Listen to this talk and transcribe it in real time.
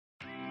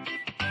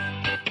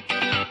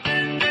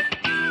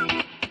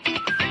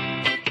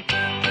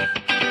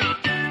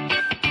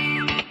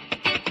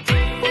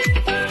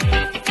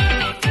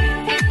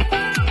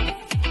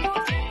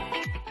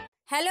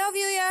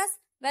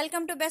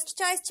Welcome to best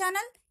choice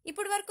channel.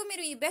 ఇప్పుడు వరకు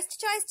మీరు ఈ బెస్ట్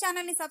చాయిస్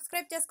ఛానల్ ని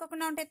సబ్స్క్రైబ్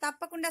చేసుకోకుండా ఉంటే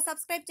తప్పకుండా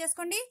సబ్స్క్రైబ్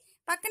చేసుకోండి.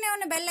 పక్కనే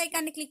ఉన్న బెల్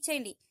ఐకాన్ ని క్లిక్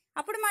చేయండి.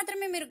 అప్పుడు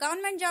మాత్రమే మీరు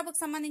గవర్నమెంట్ జాబ్ కు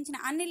సంబంధించిన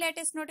అన్ని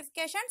లేటెస్ట్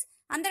నోటిఫికేషన్స్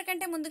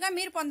అందరికంటే ముందుగా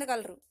మీరు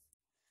పొందగలరు.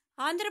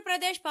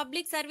 Andhra Pradesh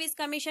public service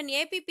commission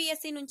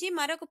APPSC నుంచి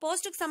మరొక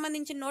పోస్టుకు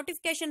సంబంధించిన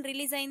నోటిఫికేషన్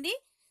రిలీజ్ అయింది.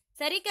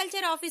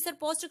 సెరికల్చర్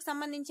ఆఫీసర్ పోస్టుకు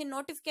సంబంధించిన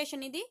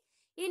నోటిఫికేషన్ ఇది.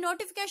 ఈ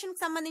నోటిఫికేషన్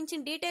కు సంబంధించిన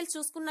డీటెయిల్స్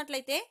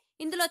చూసుకున్నట్లయితే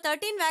ఇందులో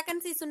 13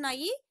 వేకెన్సీస్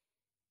ఉన్నాయి.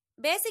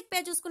 బేసిక్ పే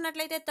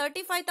చూసుకున్నట్లయితే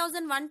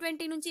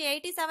 35,120 నుంచి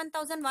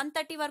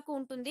 87,130 వరకు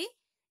ఉంటుంది.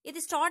 ఇది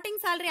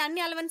స్టార్టింగ్ సాలరీ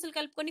అన్ని అలవెన్సులు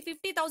కలుపుకొని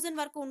 50,000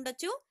 వరకు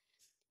ఉండొచ్చు.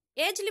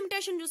 ఏజ్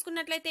లిమిటేషన్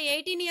చూసుకున్నట్లయితే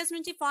 18 ఇయర్స్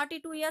నుంచి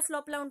 42 ఇయర్స్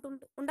లోపల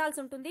ఉండాల్సి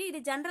ఉంటుంది. ఇది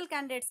జనరల్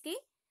క్యాండిడేట్స్ కి.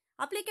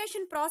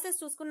 అప్లికేషన్ ప్రాసెస్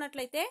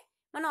చూసుకున్నట్లయితే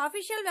మన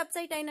అఫీషియల్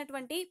వెబ్సైట్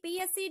అయినటువంటి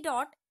psc.ap.gov.in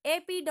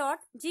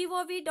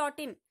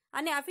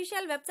అనే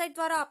అఫీషియల్ వెబ్సైట్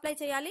ద్వారా అప్లై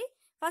చేయాలి.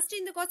 ఫస్ట్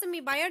ఇందుకోసం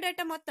మీ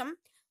బయోడేటా మొత్తం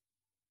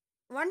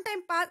వన్ టైం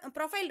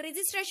ప్రొఫైల్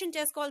రిజిస్ట్రేషన్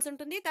చేసుకోవాల్సి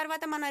ఉంటుంది.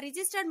 తర్వాత మన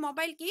రిజిస్టర్డ్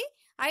మొబైల్ కి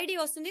ఐడి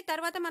వస్తుంది.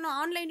 తర్వాత మనం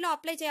ఆన్లైన్ లో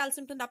అప్లై చేయాల్సి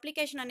ఉంటుంది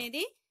అప్లికేషన్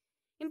అనేది.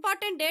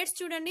 ఇంపార్టెంట్ డేట్స్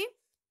చూడండి.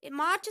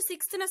 మార్చ్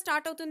 6th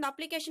స్టార్ట్ అవుతుంది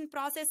అప్లికేషన్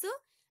ప్రాసెస్.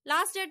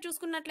 లాస్ట్ డేట్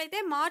చూసుకున్నట్లయితే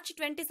మార్చ్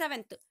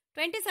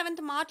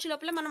 27th మార్చ్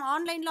లోపల మనం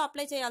ఆన్లైన్ లో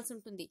అప్లై చేయాల్సి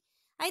ఉంటుంది.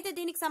 అయితే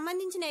దీనికి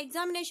సంబంధించిన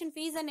ఎగ్జామినేషన్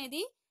ఫీజు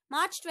అనేది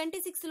మార్చ్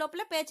 26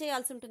 లోపల పే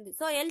చేయాల్సి ఉంటుంది.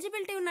 సో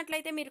ఎలిజిబిలిటీ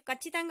ఉన్నట్లయితే మీరు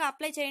ఖచ్చితంగా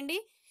అప్లై చేయండి.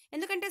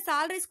 ఎందుకంటే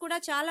సాలరీస్ కూడా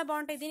చాలా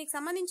బాగుంటాయి. దీనికి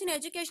సంబంధించిన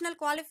ఎడ్యుకేషనల్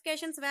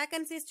క్వాలిఫికేషన్స్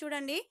వేకెన్సీస్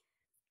చూడండి.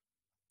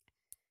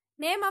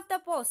 Name of the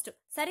post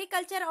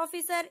sericulture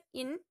officer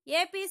in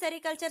AP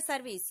sericulture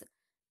service.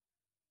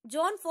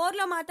 Zone 4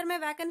 లో మాత్రమే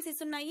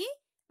వేకెన్సీస్ ఉన్నాయి.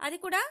 అది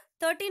కూడా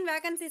 13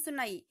 వేకెన్సీస్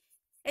ఉన్నాయి.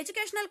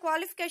 ఎడ్యుకేషనల్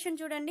క్వాలిఫికేషన్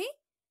చూడండి.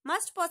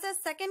 Must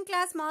possess second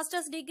class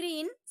masters degree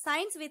in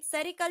science with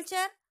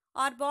sericulture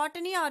are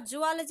botany or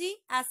zoology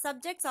as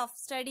subjects of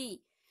study.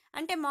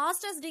 అంటే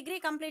masters degree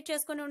complete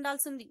చేసుకుని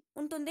ఉండాల్సి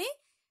ఉంటుంది.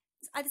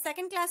 అది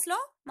సెకండ్ క్లాస్ లో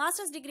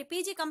మాస్టర్స్ డిగ్రీ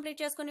పీజీ కంప్లీట్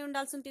చేసుకుని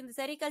ఉండాల్సి ఉంటుంది.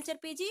 Sericulture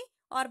PG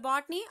are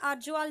botany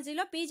are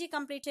జువాలజీలో PG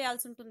complete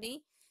చేయాల్సి ఉంటుంది.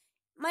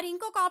 మరి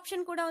ఇంకొక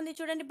ఆప్షన్ కూడా ఉంది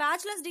చూడండి.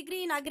 Bachelors degree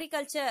in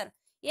agriculture.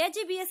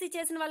 AG BSc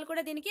చేసిన వాళ్ళు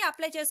కూడా దీనికి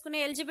అప్లై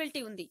చేసుకునే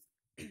ఎలిజిబిలిటీ ఉంది.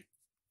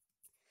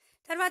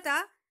 తర్వాత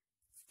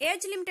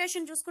ఏజ్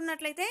లిమిటేషన్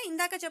చూసుకున్నట్లయితే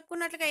ఇందాక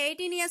చెప్పుకున్నట్లుగా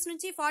 18 ఇయర్స్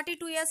నుంచి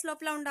 42 ఇయర్స్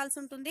లోపల ఉండాల్సి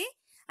ఉంటుంది.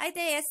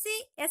 అయితే ఎస్సీ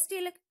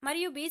ఎస్టీలకు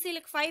మరియు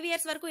బీసీలకు 5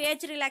 ఇయర్స్ వరకు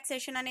ఏజ్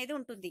రిలాక్సేషన్ అనేది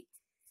ఉంటుంది.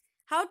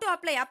 How to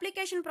apply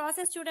application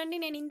process చూడండి.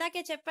 నేను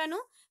ఇందాకే చెప్పాను.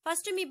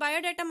 ఫస్ట్ మీ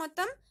బయోడేటా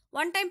మొత్తం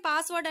వన్ టైం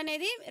పాస్వర్డ్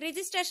అనేది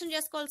రిజిస్ట్రేషన్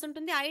చేసుకోవాల్సి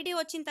ఉంటుంది. ఐడి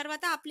వచ్చిన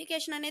తర్వాత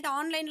అప్లికేషన్ అనేది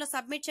ఆన్లైన్ లో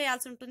సబ్మిట్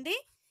చేయాల్సి ఉంటుంది.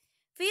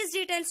 ఫీజ్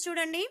డీటెయిల్స్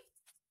చూడండి.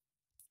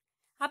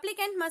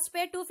 Applicant must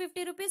pay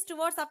 250 rupees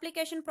towards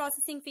application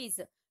processing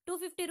fees.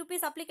 250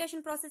 rupees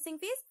application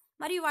processing fees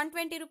మరియు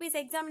 120 rupees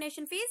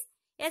examination fees.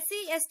 SC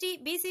ST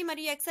BC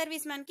మరియు ఎక్స్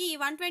సర్వీస్ మ్యాన్ కి ఈ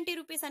 120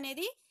 రూపీస్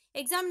అనేది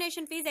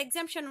ఎగ్జామినేషన్ ఫీజ్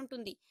ఎగ్జామ్షన్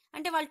ఉంటుంది.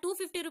 అంటే వాళ్ళు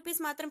 250 రూపీస్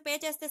మాత్రం పే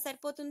చేస్తే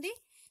సరిపోతుంది.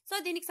 సో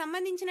దీనికి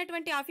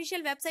సంబంధించినటువంటి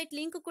అఫీషియల్ వెబ్సైట్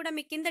లింక్ కూడా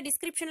మీకు కింద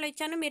డిస్క్రిప్షన్ లో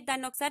ఇచ్చాను. మీరు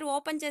దాన్ని ఒకసారి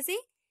ఓపెన్ చేసి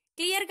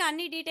క్లియర్ గా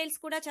అన్ని డీటెయిల్స్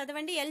కూడా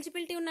చదవండి.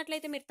 ఎలిజిబిలిటీ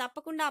ఉన్నట్లయితే మీరు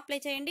తప్పకుండా అప్లై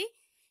చేయండి.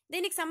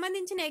 దీనికి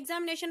సంబంధించిన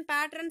ఎగ్జామినేషన్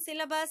ప్యాటర్న్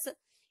సిలబస్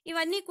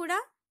ఇవన్నీ కూడా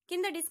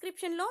కింద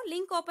డిస్క్రిప్షన్ లో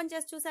లింక్ ఓపెన్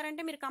చేసి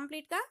చూసారంటే మీరు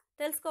కంప్లీట్ గా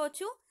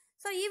తెలుసుకోవచ్చు.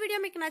 సో ఈ వీడియో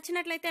మీకు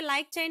నచ్చినట్లయితే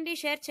లైక్ చేయండి,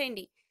 షేర్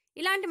చేయండి.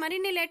 ఇలాంటి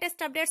మరిన్ని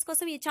లేటెస్ట్ అప్డేట్స్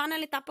కోసం ఈ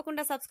ఛానల్ ని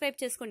తప్పకుండా సబ్స్క్రైబ్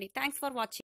చేసుకోండి. Thanks for watching.